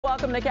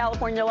Welcome to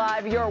California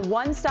Live, your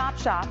one-stop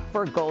shop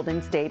for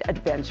Golden State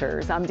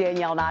adventures. I'm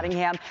Danielle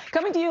Nottingham,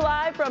 coming to you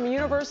live from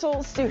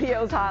Universal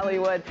Studios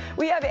Hollywood.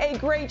 We have a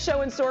great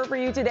show in store for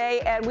you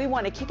today, and we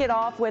want to kick it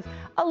off with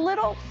a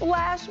little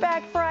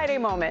Flashback Friday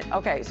moment.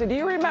 Okay, so do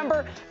you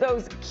remember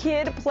those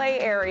kid play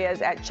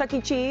areas at Chuck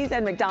E. Cheese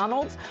and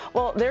McDonald's?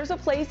 Well, there's a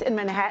place in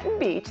Manhattan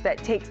Beach that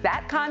takes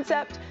that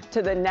concept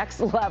to the next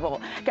level.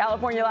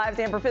 California Live's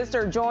Amber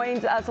Pfister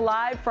joins us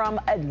live from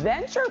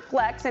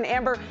Adventureplex. And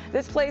Amber,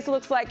 this place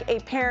looks like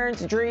a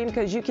parent's dream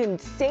because you can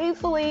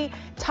safely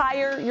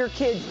tire your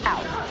kids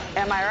out.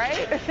 Am I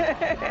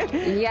right?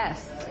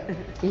 Yes.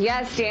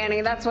 Yes,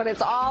 Danny, that's what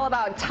it's all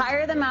about.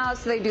 Tire them out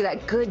so they do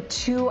that good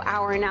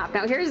 2-hour nap.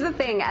 Now, here's the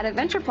thing. At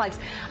Adventureplex,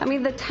 I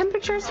mean, the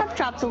temperatures have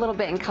dropped a little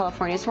bit in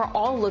California, so we're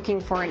all looking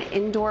for an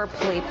indoor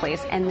play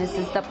place, and this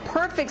is the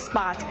perfect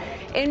spot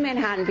in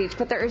Manhattan Beach,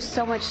 but there is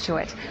so much to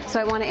it. So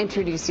I want to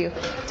introduce you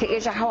to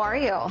Asia. How are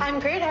you? I'm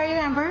great. How are you,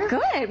 Amber?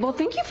 Good. Well,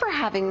 thank you for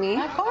having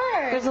me. Of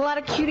course. There's a lot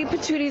of cutie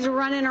patooties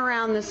running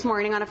around this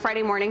morning on a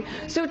Friday morning.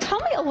 So tell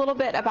me a little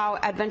bit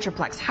about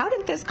Adventureplex. How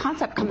did this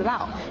concept come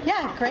about?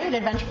 Yeah, great.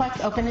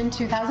 Adventureplex opened in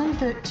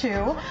 2002,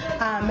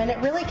 and it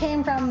really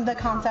came from the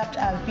concept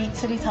of Beach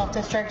City's Health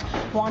District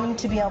wanting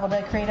to be able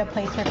to create a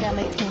place where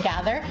families can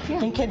gather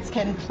and kids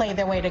can play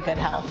their way to good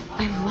health.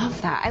 I love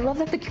that. I love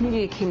that the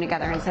community came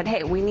together and said,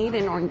 hey, we need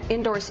an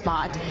indoor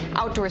spot,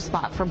 outdoor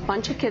spot for a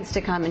bunch of kids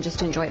to come and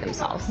just enjoy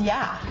themselves.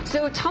 Yeah.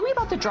 So tell me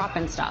about the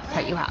drop-in stuff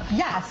that you have.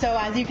 Yeah, so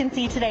as you can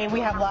see today, we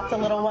have lots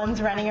of little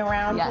ones running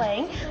around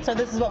playing. So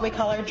this is what we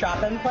call our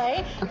drop-in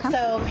play. Okay.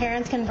 So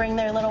parents can bring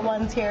their little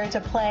ones here to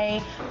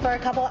play for a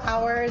couple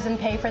hours and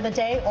pay for the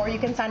day, or you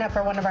can sign up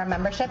for one of our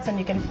memberships and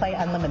you can play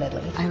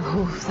unlimitedly.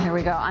 Oh, there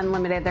we go.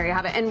 Unlimited. There you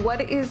have it. And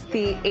what is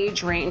the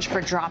age range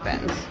for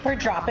drop-ins? For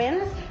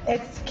drop-ins,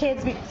 it's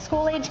kids,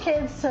 school-age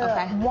kids to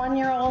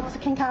 1-year-olds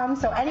can come.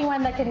 So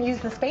anyone that can use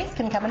the space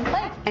can come and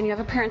play. And you have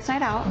a parents'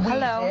 night out. We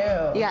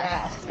Hello. do.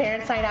 Yes.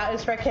 Parents' night out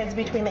is for kids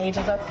between the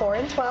ages of 4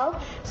 and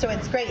 12. So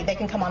it's great. They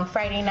can come on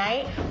Friday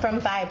night from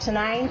 5 to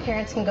 9.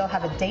 Parents can go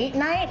have a date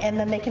night, and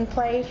then they can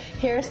play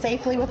here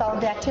safely with all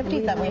of the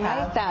activities that we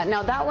have. That.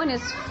 Now that one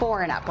is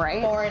 4 and up,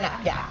 right? 4 and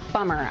up, yeah.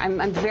 Bummer.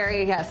 I'm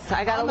very, yes,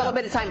 I got a little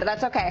bit of time, but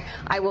that's okay.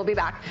 I will be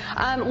back.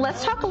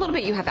 Let's talk a little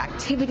bit. You have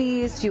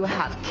activities, you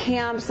have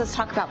camps. Let's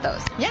talk about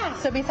those. Yeah,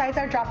 so besides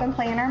our drop-in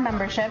play and our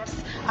memberships,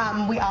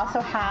 we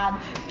also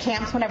have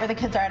camps whenever the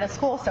kids are out of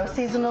school. So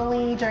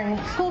seasonally during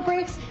school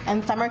breaks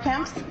and summer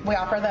camps, we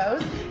offer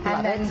those.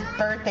 And then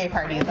birthday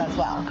parties as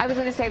well. I was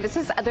going to say,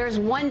 there's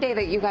one day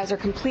that you guys are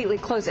completely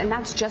closed, and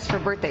that's just for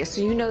birthdays.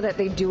 So you know that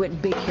they do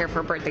it big here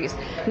for birthdays.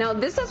 Now,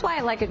 this is why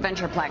I like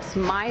Adventureplex.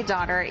 My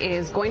daughter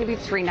is going to be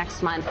 3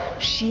 next month.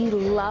 She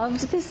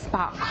loved this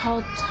spot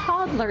called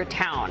Toddler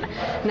Town.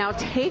 Now,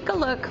 take a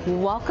look.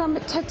 Welcome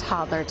to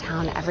Toddler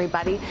Town,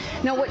 everybody.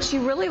 Now, what she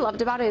really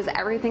loved about it is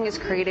everything is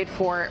created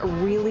for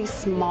really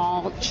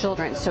small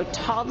children. So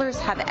toddlers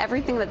have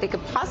everything that they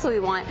could possibly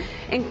want,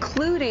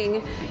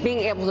 including being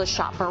able to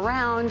shop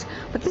around.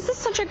 But this is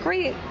such a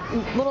great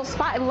little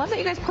spot. I love that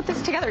you guys put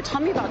this together.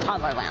 Tell me about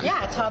Toddlerland.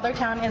 Yeah, Toddler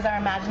Town is our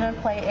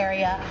imaginative play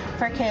area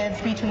for kids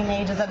between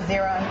the ages of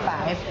 0 and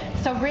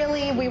 5. So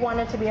really, we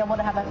wanted to be able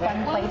to have a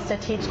fun place to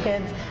teach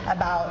kids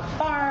about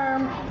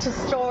farm to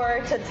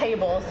store to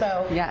table.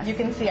 So you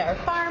can see our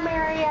farm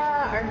area,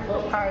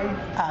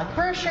 our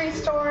grocery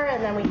store,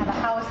 and then we have a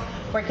house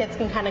where kids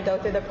can kind of go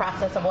through the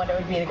process of what it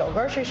would be to go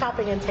grocery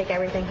shopping and take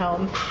everything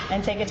home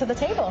and take it to the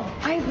table.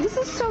 This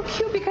is so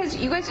cute because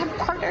you guys have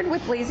partnered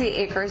with Lazy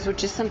Acres,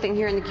 which is something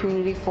here in the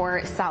community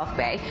for South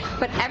Bay.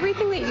 But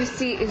everything that you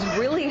see is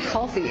really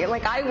healthy.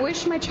 Like, I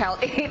wish my child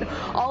ate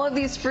all of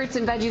these fruits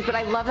and veggies, but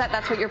I love that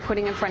that's what you're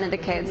putting in front of the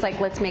kids. Like,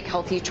 let's make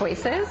healthy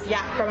choices.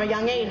 Yeah, from a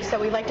young age. So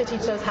we like to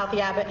teach those healthy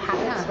habits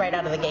right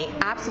out of the gate.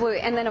 Absolutely.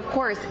 And then, of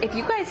course, if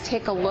you guys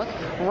take a look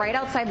right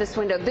outside this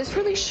window, this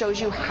really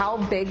shows you how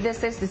big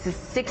this is. This is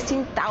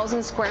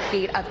 16,000 square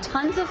feet of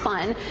tons of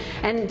fun.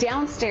 And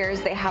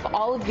downstairs, they have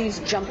all of these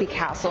jumpy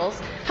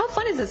castles. How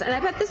fun is this? And I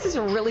bet this is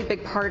a really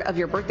big part of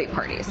your birthday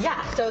parties.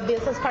 Yeah, so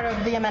this is part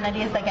of the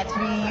amenities that get to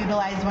be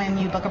utilized when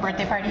you book a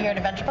birthday party here at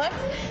Adventureplex.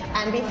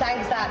 And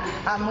besides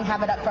that, we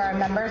have it up for our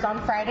members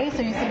on Friday.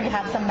 So you see we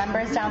have some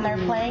members down there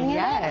playing in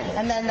it.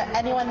 And then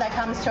anyone that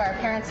comes to our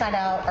Parents Night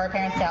Out or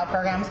Parents Day Out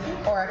programs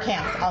or our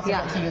camps also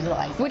get to use the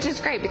license. Which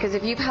is great because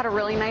if you've had a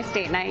really nice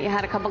date night, you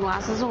had a couple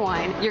glasses of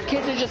wine, your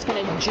kids are just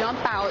going to jump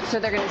out, so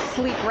they're going to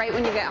sleep right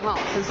when you get home.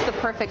 This is the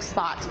perfect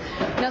spot.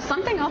 Now,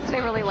 something else that I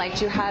really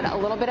liked, you had a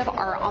little bit of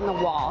art on the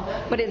wall,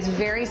 but it's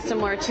very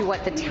similar to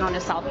what the town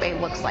of South Bay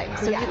looks like.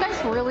 So you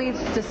guys really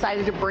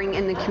decided to bring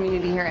in the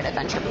community here at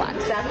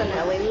Adventureplex.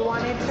 Definitely. We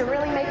wanted to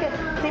really make it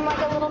seem like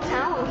a little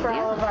town for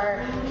all of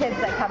our kids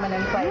that come in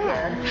and play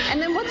here.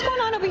 And then what's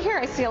going on over here?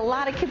 I see a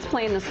lot of kids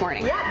playing this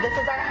morning. Yeah, this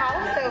is our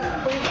house. So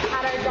we've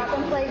had our drop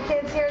and play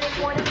kids here this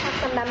morning,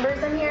 have some become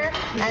members in here,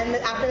 and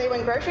after they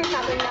went grocery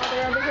shopping, now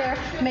they're over here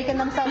making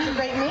themselves a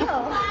great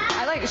meal.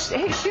 I like,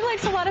 hey, she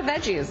likes a lot of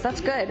veggies.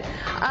 That's good.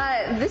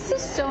 This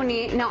is so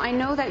neat. Now, I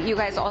know that you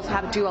guys also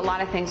have to do a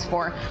lot of things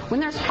for when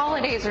there's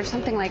holidays or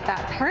something like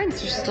that.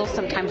 Parents are still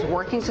sometimes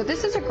working, so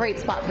this is a great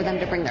spot for them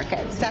to bring their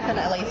kids.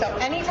 Definitely. So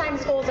anytime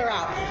schools are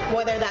out,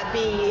 whether that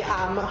be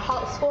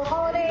school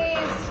holidays,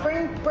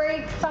 spring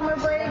break, summer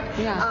break,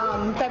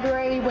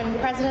 February when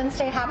President's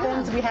Day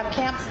happens, we have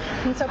camps,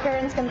 and so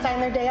parents can sign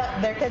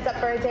their kids up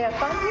for a day of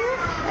fun here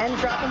and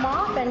drop them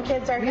off, and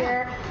kids are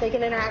here. They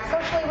can interact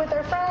socially with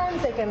their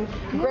friends, they can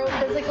grow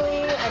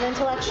physically and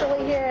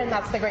intellectually here, and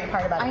that's the great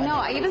part about it. I know.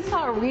 I even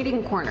saw a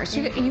reading corner. So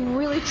you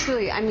really,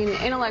 truly, I mean,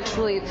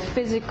 intellectually,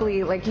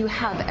 physically, like you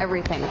have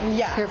everything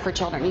here for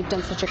children. You've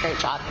done such a great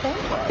job. Thank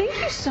you.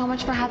 Thank you so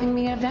much for having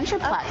me at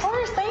Adventureplex. Of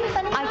course. Thanks.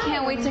 Anytime. I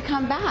can't wait to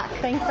come back.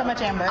 Thanks so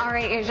much, Amber. All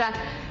right, Asia.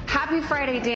 Happy Friday, Dan.